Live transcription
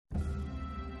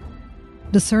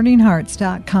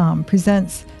DiscerningHearts.com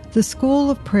presents The School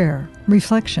of Prayer,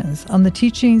 Reflections on the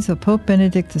Teachings of Pope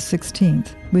Benedict XVI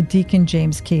with Deacon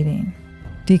James Keating.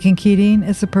 Deacon Keating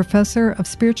is a professor of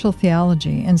spiritual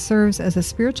theology and serves as a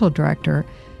spiritual director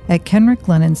at Kenrick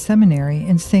Lennon Seminary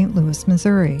in St. Louis,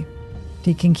 Missouri.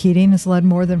 Deacon Keating has led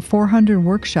more than 400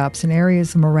 workshops in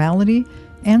areas of morality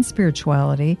and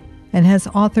spirituality and has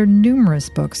authored numerous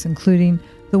books, including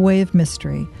The Way of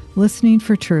Mystery, Listening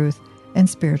for Truth, and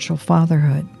Spiritual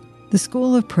Fatherhood. The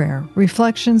School of Prayer,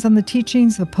 Reflections on the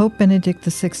Teachings of Pope Benedict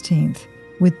XVI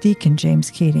with Deacon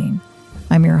James Keating.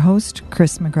 I'm your host,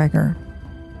 Chris McGregor.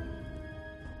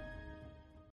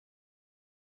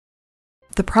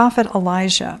 The prophet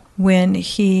Elijah, when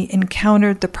he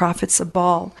encountered the prophets of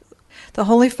Baal, the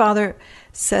Holy Father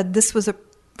said this was a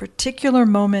particular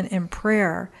moment in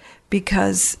prayer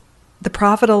because the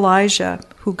prophet Elijah,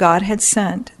 who God had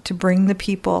sent to bring the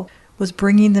people, was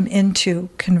bringing them into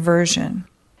conversion.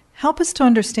 Help us to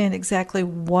understand exactly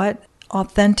what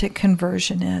authentic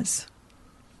conversion is.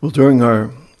 Well, during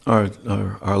our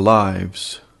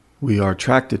lives, we are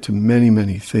attracted to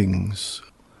many things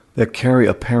that carry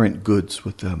apparent goods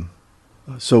with them.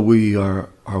 So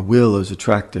our will is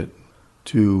attracted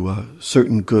to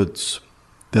certain goods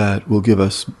that will give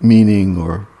us meaning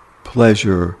or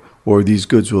pleasure, or these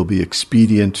goods will be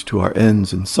expedient to our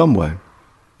ends in some way.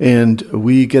 And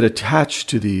we get attached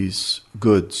to these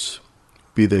goods,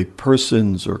 be they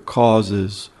persons or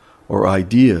causes or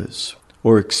ideas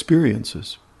or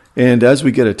experiences. And as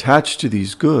we get attached to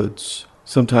these goods,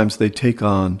 sometimes they take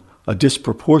on a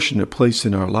disproportionate place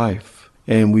in our life,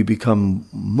 and we become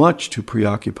much too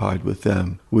preoccupied with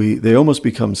them. They almost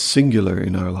become singular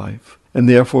in our life, and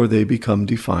therefore they become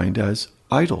defined as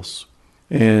idols.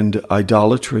 And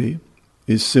idolatry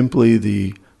is simply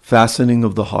the fastening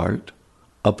of the heart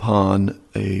upon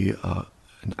an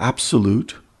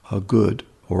absolute good,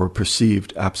 or a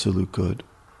perceived absolute good,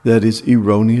 that is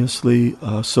erroneously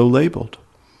so labeled.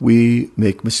 We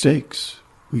make mistakes.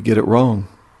 We get it wrong.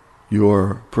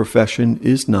 Your profession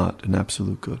is not an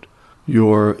absolute good.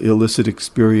 Your illicit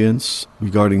experience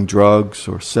regarding drugs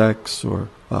or sex or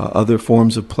other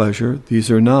forms of pleasure,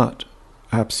 these are not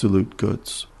absolute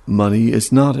goods. Money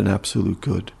is not an absolute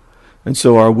good. And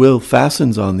so our will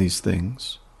fastens on these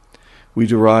things. We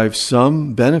derive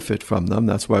some benefit from them.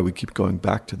 That's why we keep going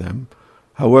back to them.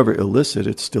 However illicit,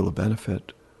 it's still a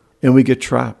benefit. And we get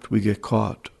trapped. We get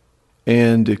caught.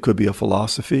 And it could be a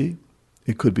philosophy.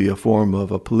 It could be a form of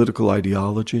a political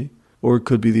ideology. Or it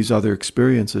could be these other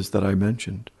experiences that I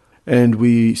mentioned. And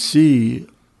we see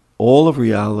all of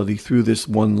reality through this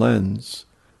one lens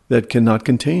that cannot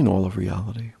contain all of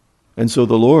reality. And so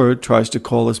the Lord tries to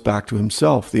call us back to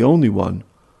himself, the only one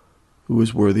who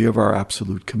is worthy of our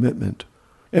absolute commitment.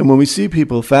 And when we see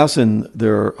people fasten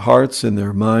their hearts and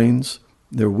their minds,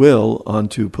 their will,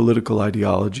 onto political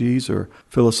ideologies or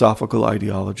philosophical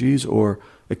ideologies or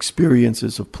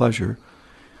experiences of pleasure,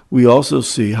 we also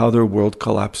see how their world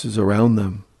collapses around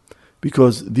them.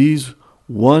 Because these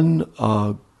one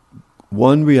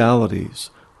realities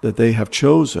that they have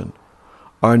chosen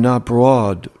are not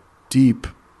broad, deep,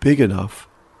 big enough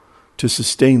to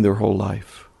sustain their whole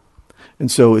life. And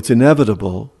so it's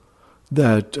inevitable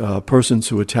that persons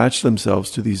who attach themselves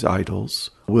to these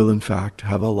idols will in fact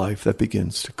have a life that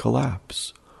begins to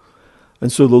collapse.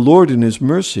 And so the Lord in his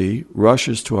mercy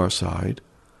rushes to our side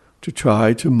to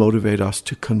try to motivate us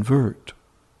to convert.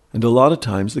 And a lot of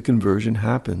times the conversion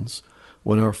happens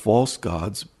when our false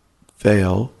gods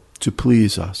fail to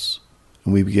please us.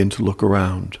 And we begin to look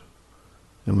around.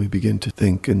 And we begin to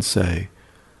think and say,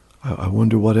 I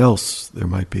wonder what else there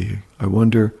might be. I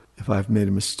wonder if I've made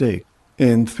a mistake.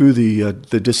 And through the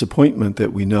disappointment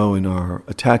that we know in our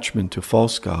attachment to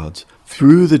false gods,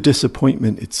 through the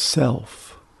disappointment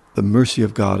itself, the mercy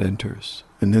of God enters.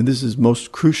 And then this is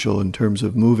most crucial in terms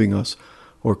of moving us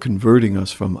or converting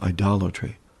us from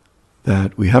idolatry,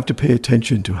 that we have to pay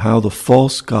attention to how the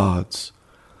false gods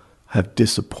have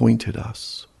disappointed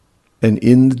us. And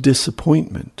in the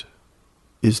disappointment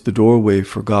is the doorway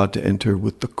for God to enter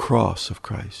with the cross of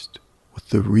Christ, with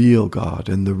the real God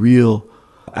and the real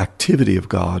activity of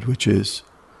God, which is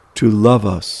to love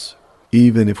us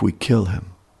even if we kill him,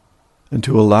 and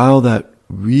to allow that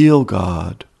real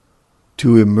God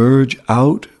to emerge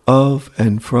out of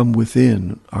and from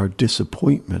within our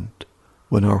disappointment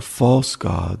when our false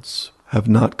gods have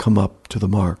not come up to the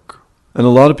mark. And a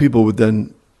lot of people would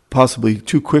then possibly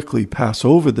too quickly pass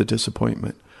over the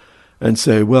disappointment and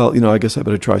say, well, I guess I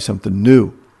better try something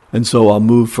new. And so I'll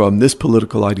move from this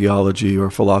political ideology or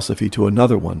philosophy to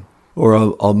another one. Or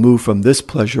I'll move from this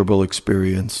pleasurable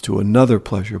experience to another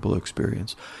pleasurable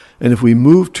experience. And if we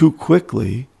move too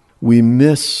quickly, we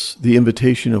miss the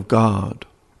invitation of God,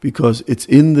 because it's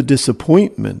in the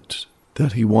disappointment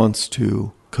that he wants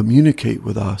to communicate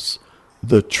with us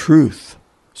the truth,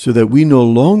 so that we no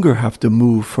longer have to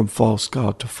move from false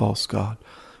god to false god.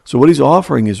 So what he's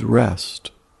offering is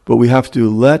rest, but we have to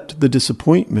let the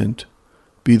disappointment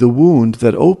be the wound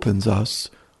that opens us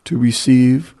to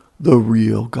receive the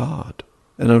real God.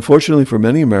 And unfortunately for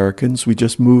many Americans, we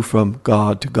just move from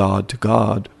God to God to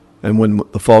God, and when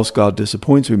the false god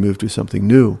disappoints, we move to something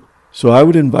new. So I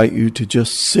would invite you to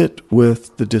just sit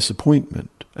with the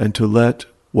disappointment and to let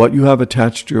what you have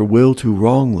attached your will to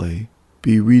wrongly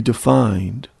be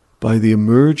redefined by the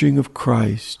emerging of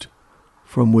Christ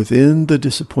from within the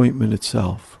disappointment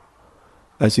itself,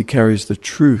 as he carries the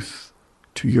truth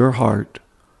to your heart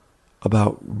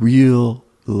about real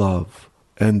love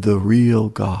and the real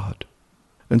God.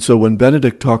 And so when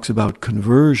Benedict talks about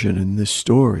conversion in this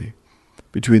story,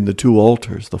 between the two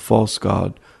altars, the false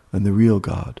god and the real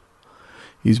God,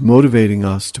 he's motivating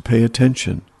us to pay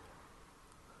attention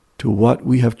to what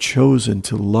we have chosen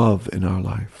to love in our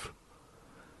life,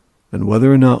 and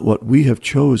whether or not what we have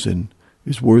chosen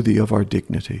is worthy of our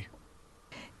dignity.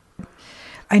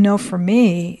 I know for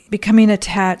me, becoming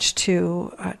attached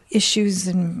to issues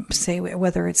in, say,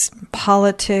 whether it's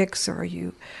politics or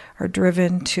you are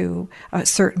driven to a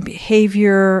certain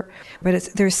behavior, but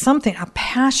there's something, a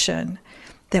passion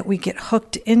that we get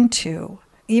hooked into.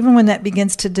 Even when that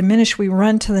begins to diminish, we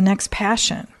run to the next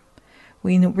passion.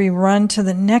 We run to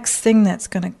the next thing that's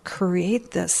going to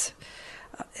create this.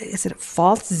 Is it a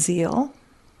false zeal?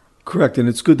 Correct, and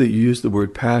it's good that you use the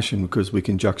word passion, because we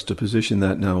can juxtaposition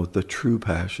that now with the true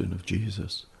passion of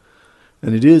Jesus.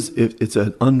 And it's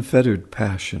an unfettered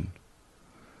passion.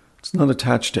 It's not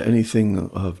attached to anything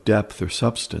of depth or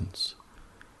substance.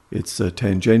 It's a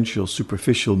tangential,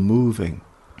 superficial moving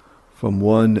from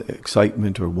one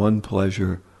excitement or one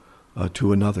pleasure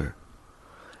to another.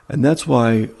 And that's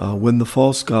why when the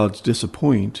false gods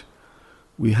disappoint,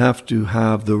 we have to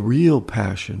have the real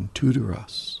passion tutor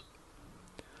us.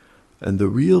 And the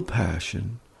real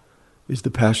passion is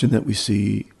the passion that we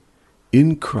see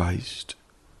in Christ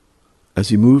as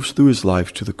he moves through his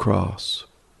life to the cross.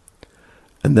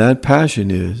 And that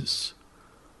passion is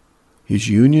his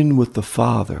union with the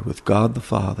Father, with God the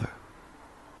Father.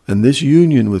 And this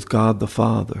union with God the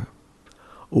Father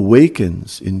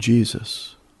awakens in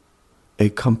Jesus a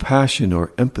compassion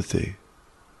or empathy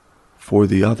for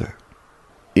the other,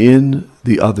 in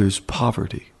the other's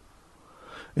poverty.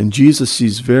 And Jesus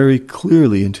sees very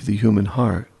clearly into the human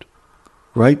heart,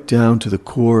 right down to the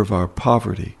core of our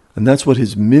poverty. And that's what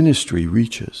his ministry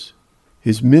reaches.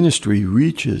 His ministry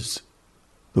reaches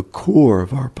the core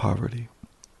of our poverty.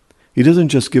 He doesn't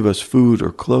just give us food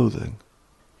or clothing.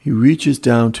 He reaches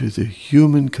down to the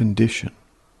human condition.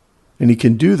 And he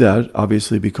can do that,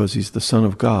 obviously, because he's the Son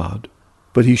of God.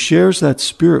 But he shares that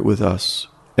spirit with us,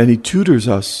 and he tutors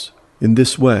us in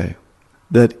this way,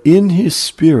 that in his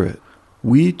Spirit,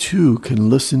 we too can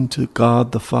listen to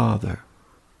God the Father.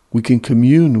 We can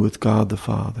commune with God the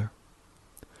Father.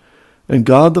 And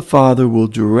God the Father will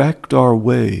direct our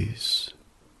ways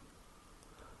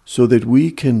so that we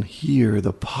can hear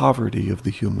the poverty of the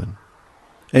human.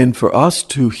 And for us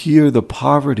to hear the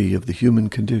poverty of the human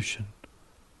condition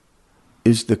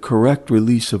is the correct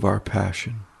release of our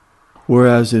passion.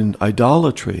 Whereas in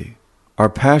idolatry, our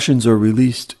passions are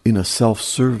released in a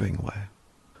self-serving way.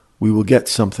 We will get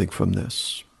something from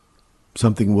this.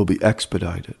 Something will be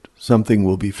expedited. Something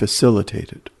will be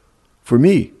facilitated for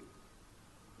me.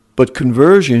 But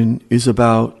conversion is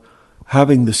about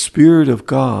having the Spirit of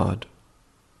God,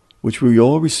 which we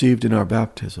all received in our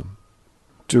baptism,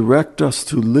 direct us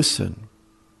to listen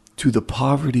to the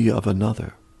poverty of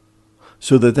another,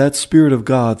 so that that Spirit of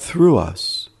God through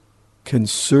us can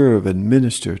serve and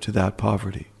minister to that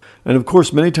poverty. And of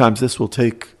course, many times this will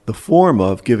take the form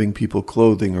of giving people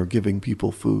clothing or giving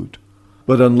people food.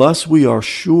 But unless we are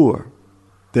sure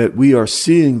that we are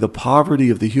seeing the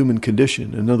poverty of the human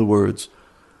condition, in other words,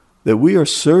 that we are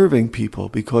serving people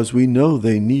because we know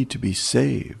they need to be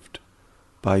saved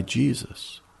by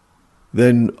Jesus,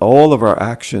 then all of our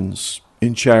actions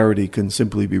in charity can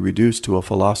simply be reduced to a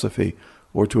philosophy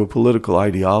or to a political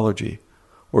ideology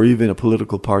or even a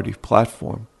political party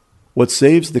platform. What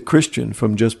saves the Christian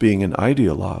from just being an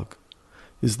ideologue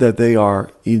is that they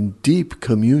are in deep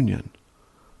communion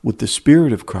with the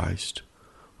Spirit of Christ,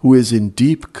 who is in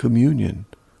deep communion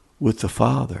with the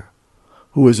Father,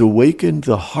 who has awakened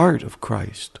the heart of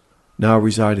Christ, now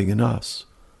residing in us,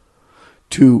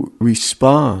 to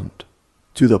respond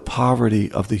to the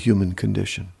poverty of the human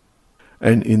condition.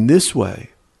 And in this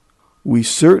way, we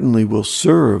certainly will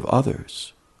serve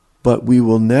others, but we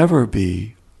will never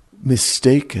be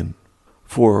mistaken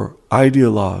for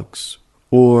ideologues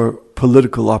or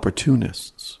political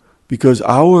opportunists, because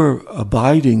our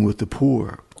abiding with the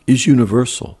poor is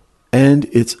universal and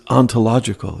it's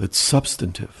ontological, it's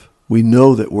substantive. We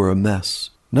know that we're a mess,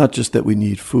 not just that we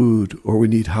need food or we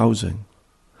need housing.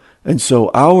 And so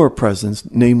our presence,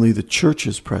 namely the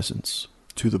church's presence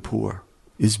to the poor,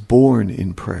 is born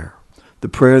in prayer. The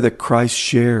prayer that Christ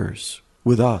shares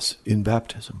with us in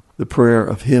baptism. The prayer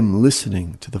of him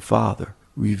listening to the Father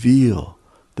reveal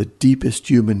the deepest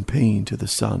human pain to the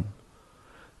Son,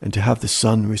 and to have the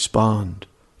Son respond,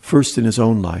 first in his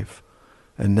own life,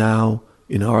 and now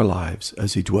in our lives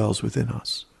as he dwells within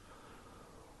us.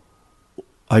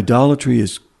 Idolatry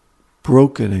is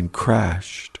broken and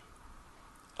crashed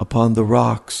upon the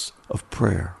rocks of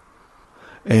prayer,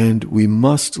 and we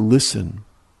must listen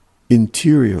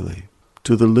interiorly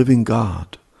to the living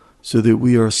God so that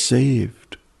we are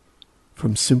saved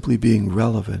from simply being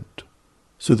relevant,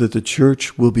 so that the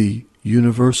church will be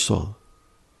universal,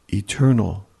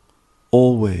 eternal,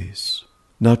 always,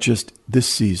 not just this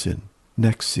season,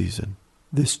 next season,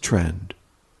 this trend,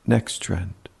 next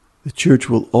trend. The church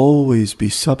will always be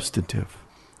substantive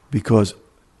because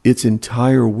its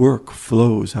entire work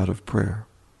flows out of prayer.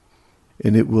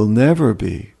 And it will never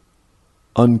be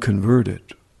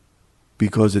unconverted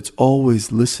because it's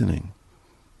always listening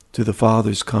to the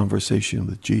Father's conversation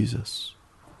with Jesus.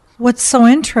 What's so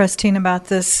interesting about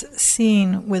this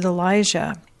scene with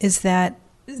Elijah is that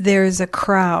there's a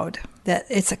crowd, that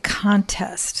it's a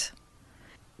contest.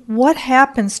 What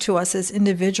happens to us as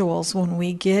individuals when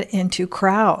we get into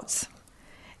crowds?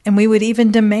 And we would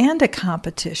even demand a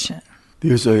competition.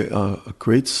 There's a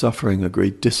great suffering, a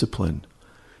great discipline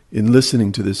in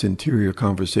listening to this interior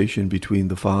conversation between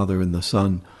the Father and the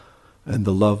Son, and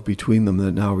the love between them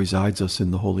that now resides us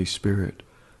in the Holy Spirit.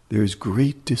 There is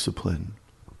great discipline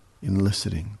in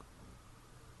listening.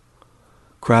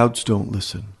 Crowds don't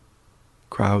listen.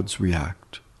 Crowds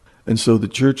react. And so the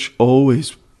church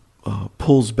always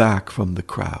pulls back from the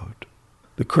crowd.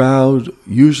 The crowd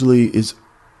usually is,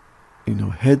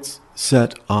 heads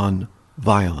set on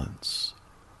violence,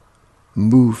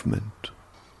 movement,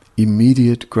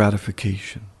 immediate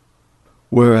gratification.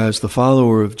 Whereas the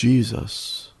follower of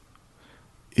Jesus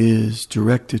is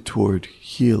directed toward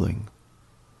healing,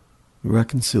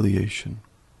 reconciliation.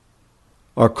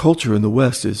 Our culture in the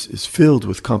West is filled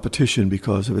with competition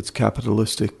because of its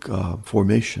capitalistic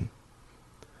formation.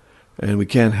 And we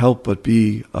can't help but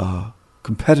be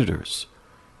competitors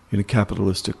in a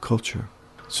capitalistic culture.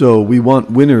 So we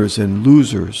want winners and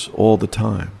losers all the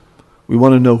time. We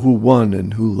want to know who won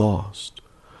and who lost.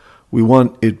 We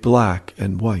want it black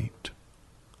and white.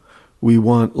 We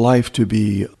want life to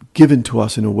be given to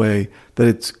us in a way that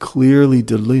it's clearly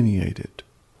delineated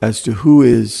as to who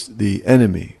is the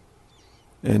enemy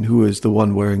and who is the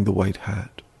one wearing the white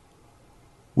hat.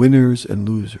 Winners and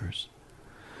losers.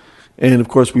 And of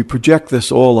course we project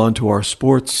this all onto our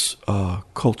sports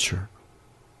culture,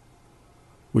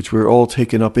 which we're all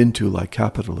taken up into like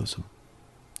capitalism.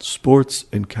 Sports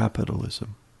and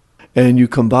capitalism. And you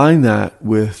combine that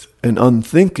with an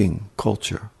unthinking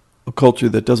culture, a culture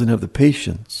that doesn't have the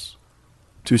patience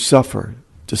to suffer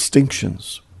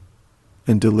distinctions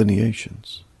and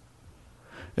delineations.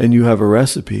 And you have a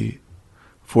recipe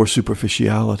for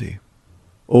superficiality,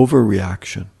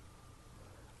 overreaction,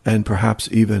 and perhaps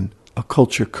even a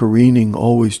culture careening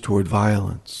always toward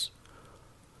violence.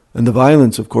 And the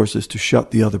violence, of course, is to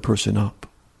shut the other person up,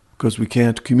 because we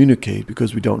can't communicate,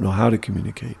 because we don't know how to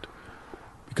communicate,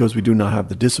 because we do not have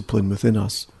the discipline within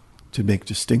us to make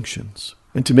distinctions.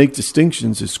 And to make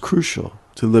distinctions is crucial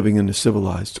to living in a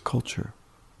civilized culture.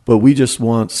 But we just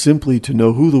want simply to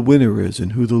know who the winner is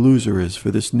and who the loser is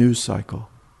for this news cycle.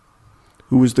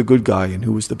 Who is the good guy and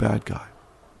who is the bad guy.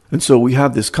 And so we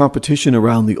have this competition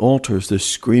around the altars, this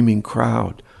screaming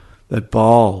crowd, that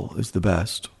Baal is the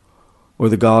best, or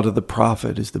the God of the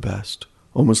prophet is the best,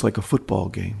 almost like a football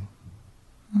game.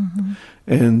 Mm-hmm.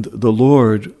 And the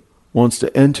Lord wants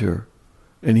to enter,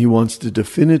 and he wants to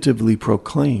definitively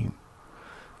proclaim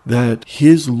that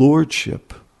his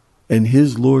lordship and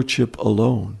his lordship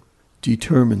alone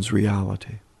determines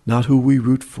reality. Not who we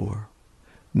root for,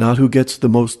 not who gets the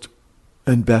most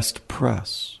and best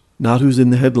press, not who's in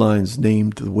the headlines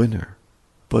named the winner,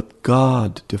 but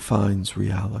God defines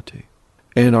reality.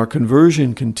 And our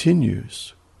conversion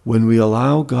continues when we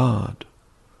allow God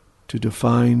to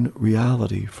define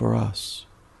reality for us.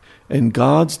 And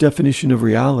God's definition of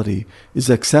reality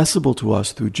is accessible to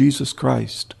us through Jesus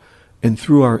Christ and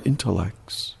through our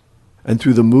intellects and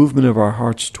through the movement of our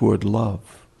hearts toward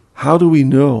love. How do we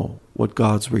know what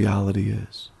God's reality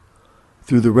is?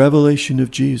 Through the revelation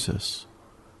of Jesus,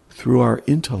 through our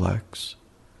intellects,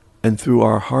 and through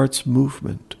our heart's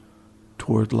movement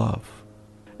toward love.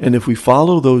 And if we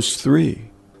follow those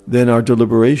three, then our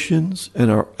deliberations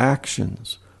and our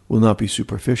actions will not be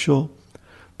superficial.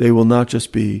 They will not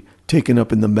just be taken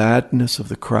up in the madness of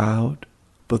the crowd,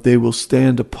 but they will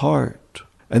stand apart,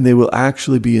 and they will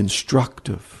actually be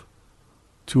instructive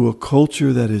to a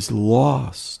culture that is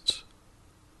lost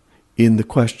in the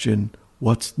question,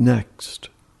 what's next?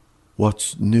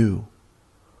 What's new?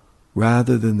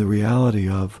 Rather than the reality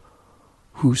of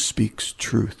who speaks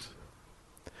truth.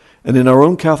 And in our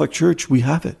own Catholic Church, we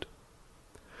have it.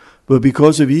 But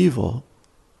because of evil,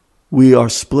 we are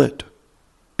split.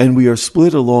 And we are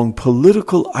split along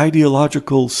political,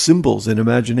 ideological symbols and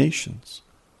imaginations.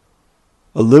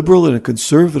 A liberal and a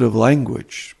conservative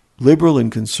language, liberal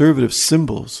and conservative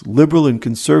symbols, liberal and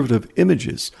conservative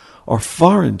images are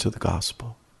foreign to the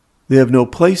gospel. They have no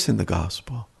place in the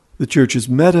gospel. The church is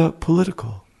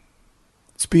meta-political.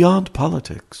 It's beyond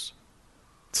politics.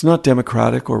 It's not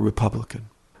democratic or republican.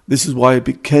 This is why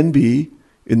it can be,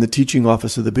 in the teaching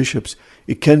office of the bishops,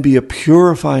 it can be a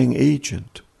purifying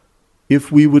agent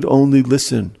if we would only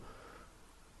listen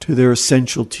to their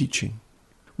essential teaching.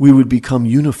 We would become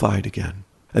unified again.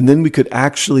 And then we could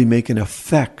actually make an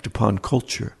effect upon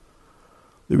culture.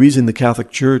 The reason the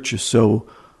Catholic Church is so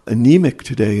anemic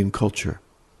today in culture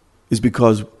is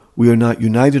because we are not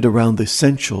united around the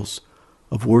essentials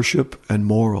of worship and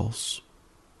morals.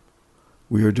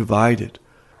 We are divided.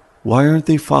 Why aren't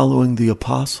they following the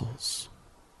apostles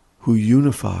who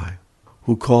unify,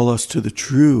 who call us to the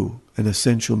true and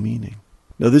essential meaning?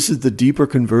 Now, this is the deeper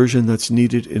conversion that's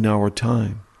needed in our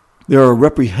time. There are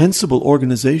reprehensible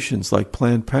organizations like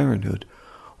Planned Parenthood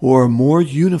who are more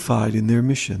unified in their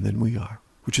mission than we are,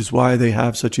 which is why they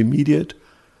have such immediate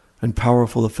and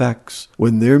powerful effects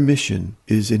when their mission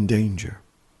is in danger,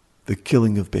 the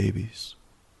killing of babies.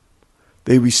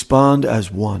 They respond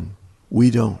as one. We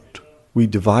don't. We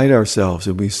divide ourselves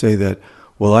and we say that,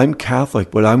 well, I'm Catholic,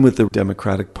 but I'm with the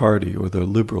Democratic Party or the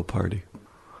Liberal Party.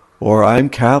 Or I'm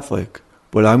Catholic,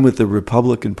 but I'm with the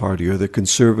Republican Party or the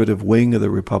conservative wing of the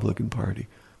Republican Party.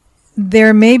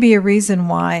 There may be a reason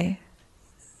why.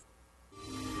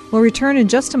 We'll return in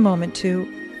just a moment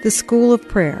to The School of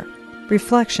Prayer,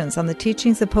 Reflections on the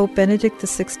Teachings of Pope Benedict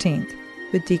XVI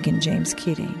with Deacon James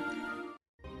Keating.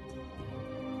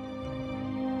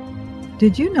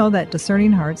 Did you know that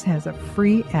Discerning Hearts has a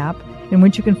free app in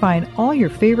which you can find all your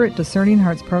favorite Discerning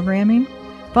Hearts programming?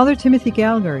 Father Timothy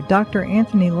Gallagher, Dr.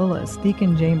 Anthony Lillis,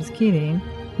 Deacon James Keating,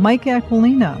 Mike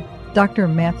Aquilina, Dr.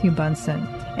 Matthew Bunson,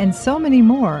 and so many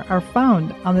more are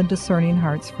found on the Discerning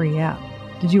Hearts free app.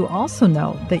 Did you also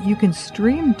know that you can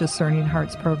stream Discerning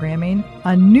Hearts programming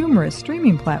on numerous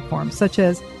streaming platforms such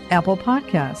as Apple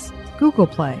Podcasts, Google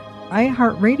Play,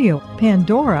 iHeartRadio,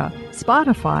 Pandora,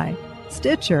 Spotify,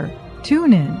 Stitcher,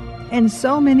 TuneIn, and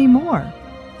so many more?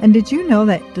 And did you know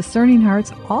that Discerning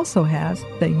Hearts also has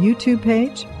the YouTube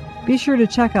page? Be sure to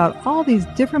check out all these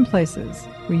different places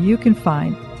where you can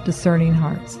find Discerning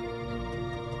Hearts.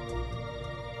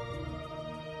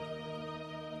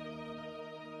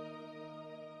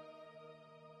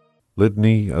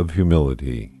 Litany of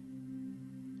Humility.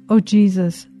 O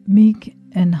Jesus, meek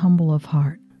and humble of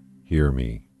heart, Hear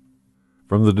me.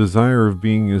 From the desire of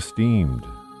being esteemed,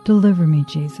 deliver me,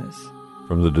 Jesus.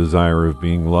 from the desire of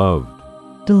being loved,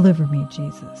 Deliver me,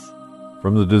 Jesus.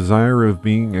 from the desire of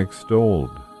being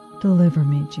extolled, Deliver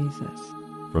me, Jesus.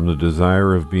 from the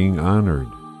desire of being honored,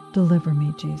 Deliver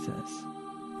me, Jesus.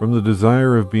 from the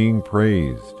desire of being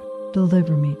praised,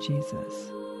 Deliver me,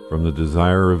 Jesus. from the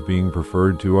desire of being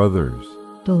preferred to others,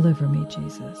 Deliver me,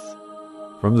 Jesus.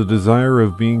 from the desire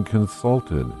of being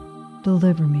consulted,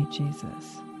 Deliver me,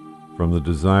 Jesus. from the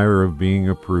desire of being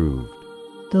approved,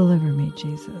 Deliver me,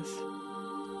 Jesus.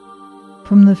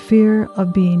 From the fear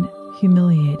of being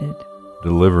humiliated,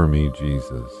 deliver me,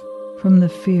 Jesus. from the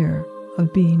fear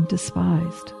of being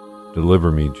despised,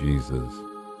 Deliver me, Jesus.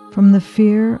 from the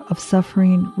fear of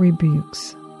suffering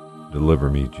rebukes, Deliver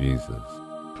me, Jesus.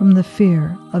 from the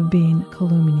fear of being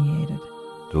calumniated,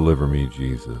 Deliver me,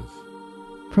 Jesus.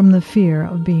 from the fear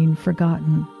of being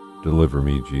forgotten, Deliver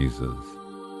me, Jesus.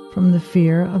 from the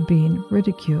fear of being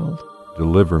ridiculed,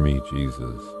 Deliver me,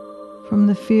 Jesus. from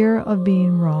the fear of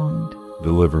being wronged,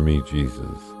 Deliver me,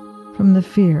 Jesus. from the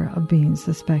fear of being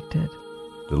suspected,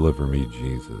 Deliver me,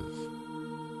 Jesus.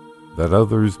 That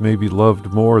others may be loved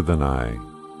more than I,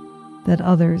 that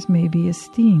others may be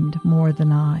esteemed more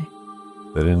than I,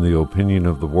 that in the opinion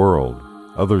of the world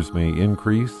others may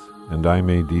increase and I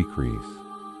may decrease,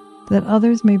 that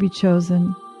others may be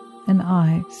chosen and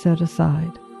I set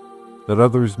aside, that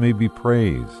others may be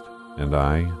praised and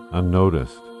I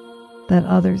unnoticed, that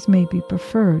others may be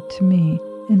preferred to me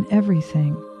in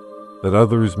everything. That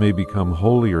others may become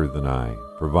holier than I,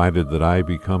 provided that I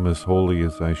become as holy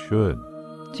as I should.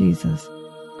 Jesus,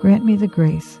 grant me the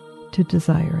grace to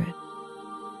desire it.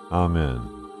 Amen.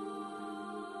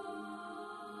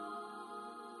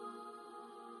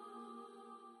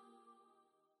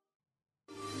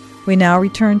 We now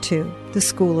return to the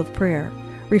School of Prayer,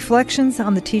 reflections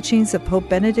on the teachings of Pope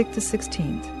Benedict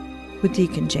XVI with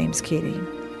Deacon James Keating.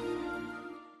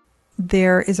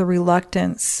 There is a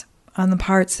reluctance on the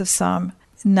parts of some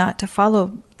not to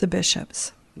follow the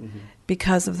bishops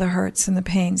because of the hurts and the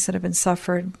pains that have been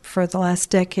suffered for the last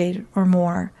decade or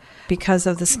more because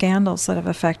of the scandals that have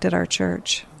affected our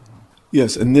church.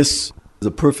 Yes, and this is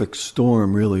a perfect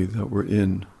storm, really, that we're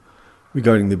in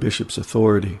regarding the bishop's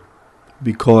authority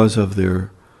because of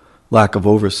their lack of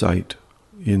oversight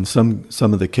in some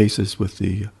of the cases with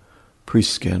the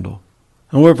priest scandal.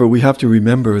 However, we have to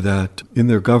remember that in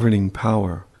their governing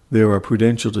power, there are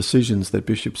prudential decisions that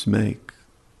bishops make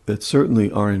that certainly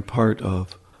are in part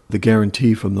of the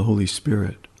guarantee from the Holy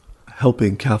Spirit,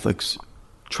 helping Catholics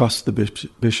trust the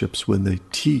bishops when they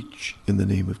teach in the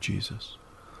name of Jesus.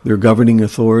 Their governing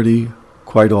authority,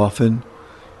 quite often,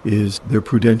 is their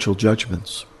prudential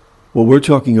judgments. What we're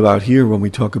talking about here when we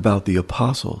talk about the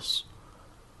apostles,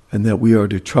 and that we are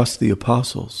to trust the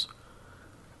apostles,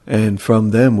 and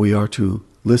from them we are to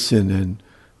listen and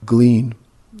glean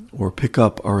or pick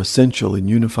up our essential and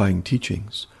unifying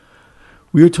teachings.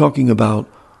 We are talking about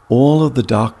all of the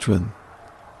doctrine,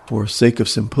 for sake of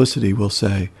simplicity, we'll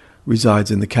say, resides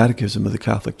in the Catechism of the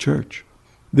Catholic Church.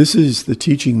 This is the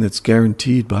teaching that's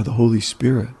guaranteed by the Holy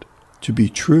Spirit to be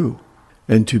true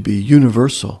and to be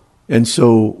universal. And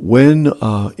so when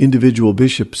individual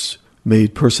bishops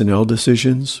made personnel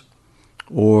decisions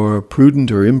or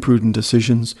prudent or imprudent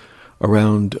decisions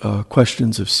around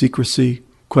questions of secrecy,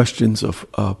 questions of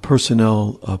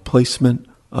personnel placement,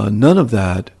 none of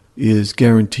that is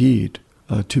guaranteed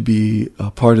to be a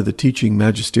part of the teaching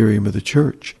magisterium of the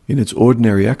Church in its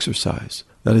ordinary exercise.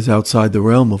 That is outside the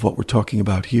realm of what we're talking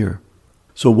about here.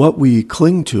 So what we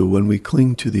cling to when we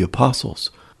cling to the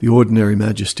apostles, the ordinary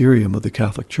magisterium of the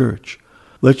Catholic Church,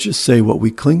 let's just say what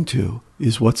we cling to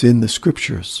is what's in the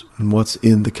Scriptures and what's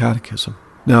in the Catechism.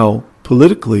 Now,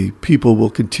 politically, people will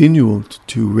continue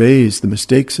to raise the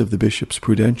mistakes of the bishops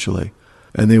prudentially,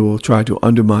 and they will try to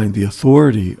undermine the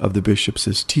authority of the bishops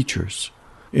as teachers.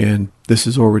 And this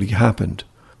has already happened.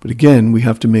 But again, we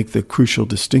have to make the crucial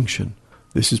distinction.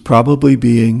 This is probably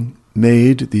being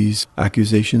made, these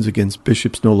accusations against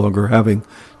bishops no longer having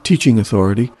teaching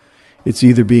authority. It's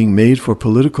either being made for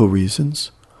political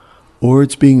reasons, or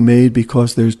it's being made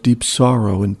because there's deep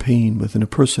sorrow and pain within a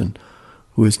person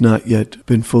who has not yet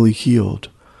been fully healed.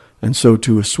 And so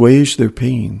to assuage their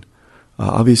pain,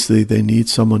 obviously they need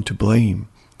someone to blame.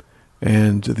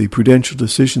 And the prudential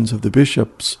decisions of the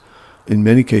bishops, in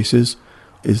many cases,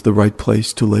 is the right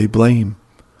place to lay blame.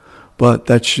 But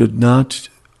that should not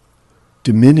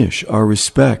diminish our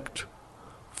respect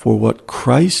for what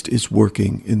Christ is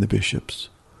working in the bishops,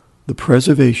 the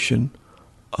preservation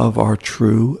of our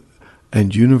true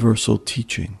and universal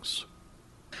teachings.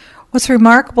 What's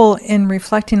remarkable in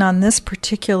reflecting on this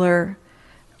particular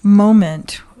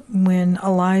moment when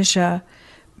Elijah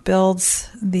builds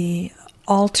the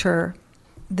altar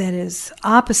that is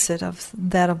opposite of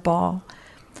that of Baal,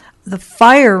 the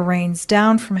fire rains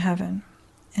down from heaven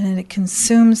and it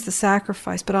consumes the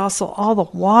sacrifice, but also all the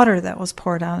water that was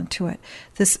poured out into it.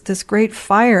 This great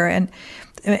fire. And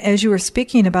as you were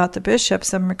speaking about the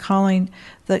bishops, I'm recalling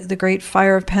the great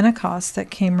fire of Pentecost that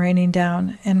came raining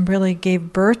down and really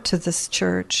gave birth to this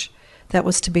church that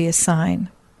was to be a sign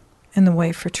in the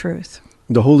way for truth.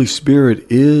 The Holy Spirit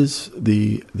is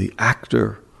the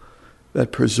actor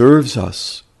that preserves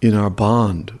us in our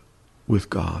bond with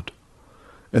God.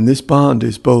 And this bond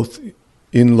is both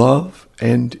in love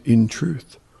and in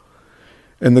truth.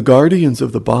 And the guardians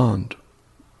of the bond,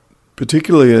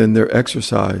 particularly in their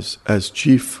exercise as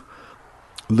chief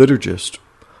liturgist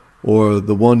or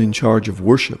the one in charge of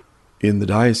worship in the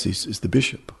diocese, is the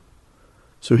bishop.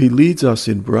 So he leads us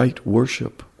in right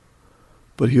worship,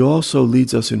 but he also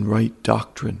leads us in right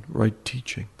doctrine, right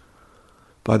teaching,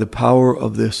 by the power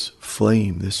of this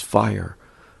flame, this fire,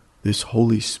 this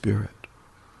Holy Spirit.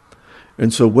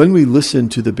 And so when we listen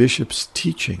to the bishop's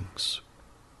teachings,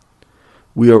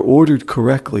 we are ordered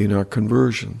correctly in our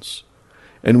conversions,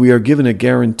 and we are given a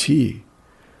guarantee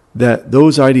that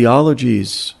those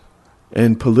ideologies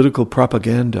and political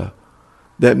propaganda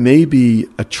that may be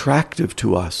attractive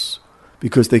to us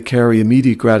because they carry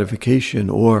immediate gratification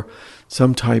or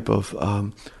some type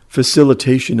of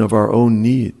facilitation of our own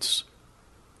needs,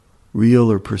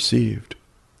 real or perceived.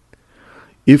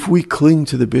 If we cling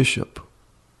to the bishop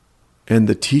and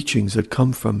the teachings that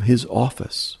come from his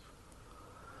office,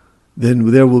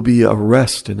 then there will be a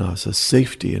rest in us, a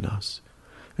safety in us,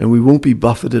 and we won't be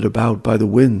buffeted about by the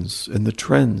winds and the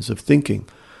trends of thinking,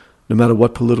 no matter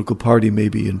what political party may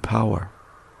be in power.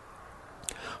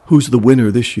 Who's the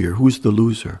winner this year? Who's the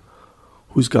loser?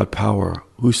 Who's got power?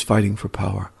 Who's fighting for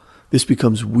power? This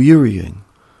becomes wearying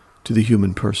to the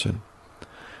human person.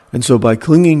 And so by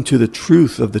clinging to the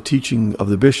truth of the teaching of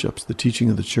the bishops, the teaching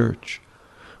of the church,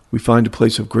 we find a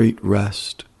place of great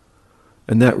rest.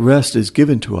 And that rest is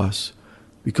given to us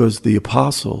because the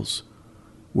apostles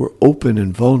were open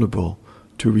and vulnerable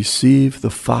to receive the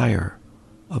fire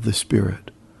of the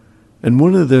Spirit. And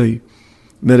one of the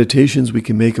meditations we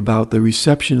can make about the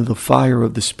reception of the fire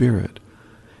of the Spirit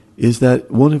is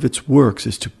that one of its works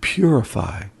is to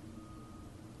purify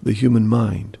the human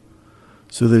mind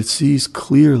so that it sees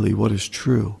clearly what is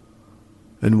true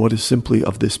and what is simply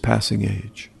of this passing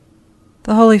age.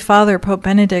 The Holy Father, Pope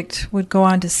Benedict, would go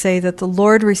on to say that the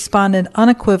Lord responded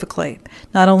unequivocally,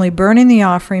 not only burning the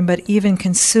offering, but even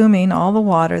consuming all the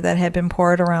water that had been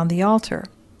poured around the altar.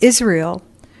 Israel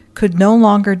could no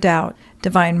longer doubt.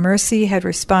 Divine mercy had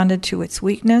responded to its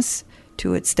weakness,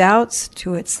 to its doubts,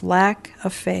 to its lack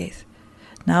of faith.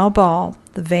 Now Baal,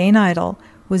 the vain idol,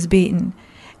 was beaten,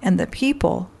 and the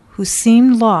people who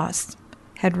seemed lost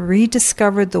had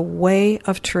rediscovered the way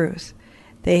of truth.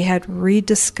 They had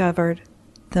rediscovered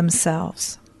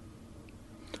themselves.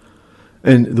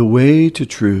 And the way to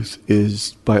truth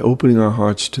is by opening our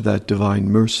hearts to that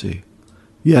divine mercy.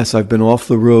 Yes, I've been off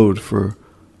the road for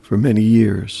many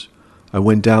years. I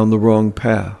went down the wrong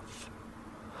path.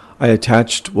 I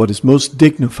attached what is most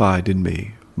dignified in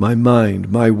me, my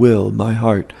mind, my will, my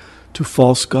heart, to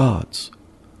false gods.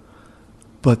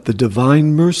 But the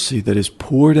divine mercy that is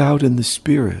poured out in the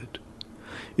Spirit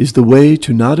is the way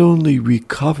to not only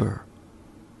recover,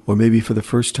 or maybe for the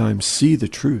first time see the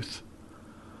truth,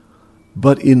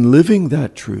 but in living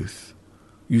that truth,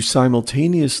 you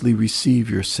simultaneously receive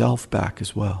yourself back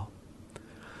as well.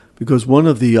 Because one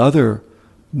of the other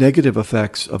negative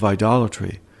effects of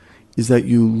idolatry is that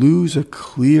you lose a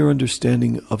clear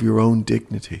understanding of your own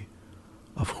dignity,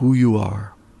 of who you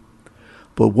are.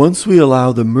 But once we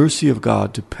allow the mercy of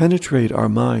God to penetrate our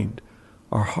mind,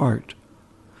 our heart,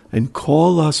 and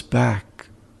call us back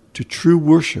to true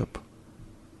worship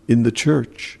in the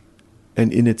church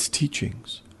and in its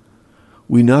teachings,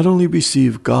 we not only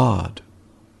receive God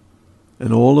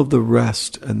and all of the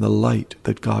rest and the light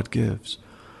that God gives,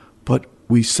 but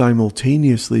we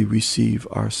simultaneously receive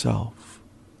ourselves.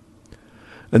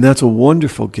 And that's a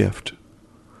wonderful gift,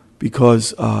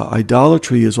 because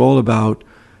idolatry is all about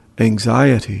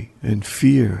anxiety and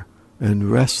fear and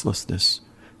restlessness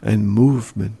and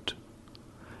movement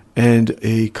and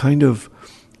a kind of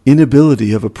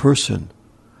inability of a person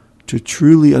to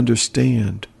truly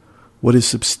understand what is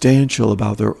substantial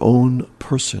about their own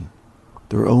person,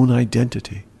 their own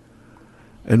identity.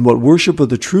 And what worship of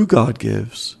the true God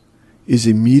gives is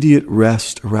immediate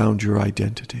rest around your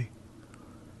identity.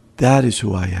 That is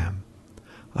who I am.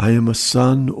 I am a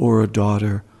son or a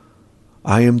daughter.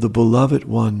 I am the beloved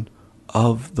one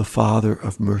of the Father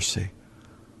of mercy.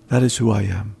 That is who I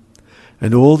am.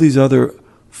 And all these other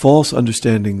false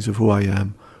understandings of who I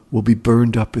am will be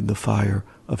burned up in the fire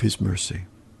of his mercy.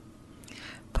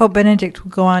 Pope Benedict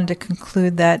will go on to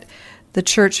conclude that the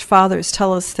Church Fathers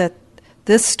tell us that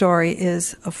this story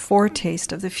is a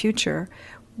foretaste of the future,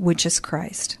 which is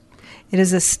Christ. It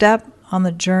is a step on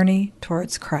the journey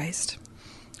towards Christ.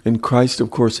 And Christ,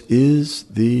 of course, is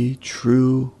the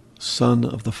true Son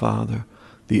of the Father,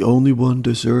 the only one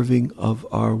deserving of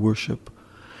our worship.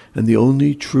 And the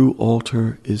only true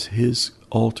altar is his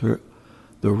altar,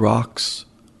 the rocks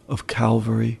of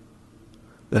Calvary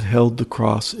that held the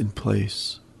cross in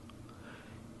place.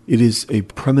 It is a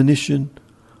premonition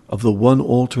of the one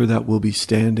altar that will be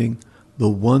standing, the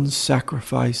one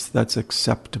sacrifice that's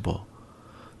acceptable,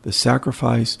 the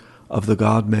sacrifice of the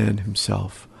God-man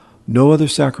himself. No other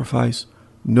sacrifice,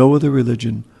 no other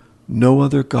religion, no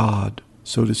other God,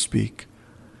 so to speak,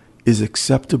 is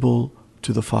acceptable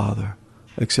to the Father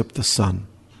except the Son,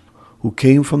 who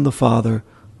came from the Father,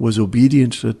 was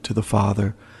obedient to the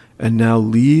Father, and now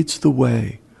leads the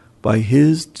way by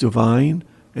his divine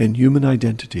and human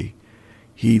identity.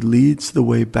 He leads the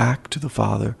way back to the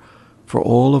Father for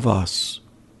all of us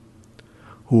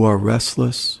who are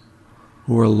restless,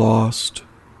 who are lost,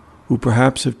 who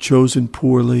perhaps have chosen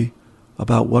poorly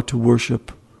about what to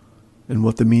worship and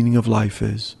what the meaning of life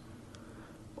is.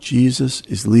 Jesus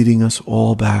is leading us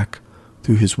all back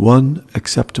through his one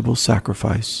acceptable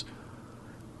sacrifice.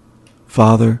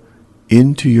 Father,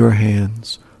 into your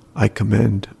hands I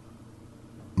commend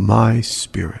my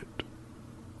spirit.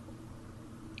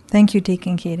 Thank you,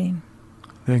 Deacon Keating.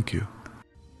 Thank you.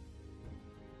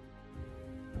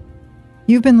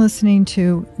 You've been listening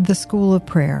to The School of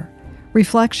Prayer,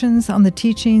 Reflections on the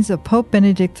Teachings of Pope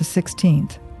Benedict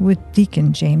XVI with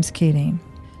Deacon James Keating.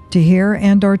 To hear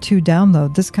and/or to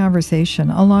download this conversation,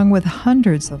 along with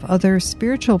hundreds of other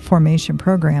spiritual formation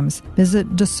programs,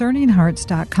 visit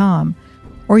discerninghearts.com,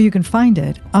 or you can find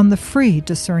it on the free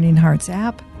Discerning Hearts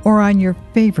app or on your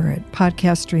favorite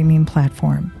podcast streaming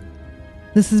platform.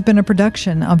 This has been a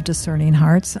production of Discerning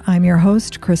Hearts. I'm your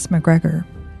host, Chris McGregor.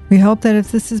 We hope that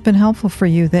if this has been helpful for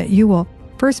you, that you will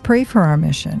first pray for our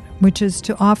mission, which is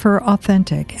to offer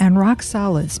authentic and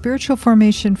rock-solid spiritual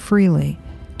formation freely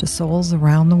to souls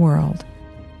around the world.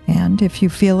 And if you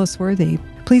feel us worthy,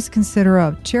 please consider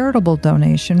a charitable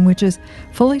donation, which is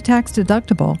fully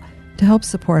tax-deductible, to help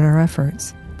support our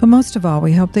efforts. But most of all,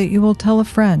 we hope that you will tell a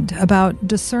friend about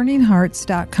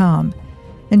discerninghearts.com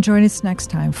and join us next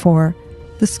time for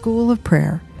The School of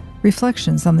Prayer,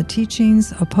 Reflections on the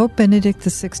Teachings of Pope Benedict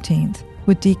XVI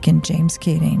with Deacon James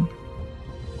Keating.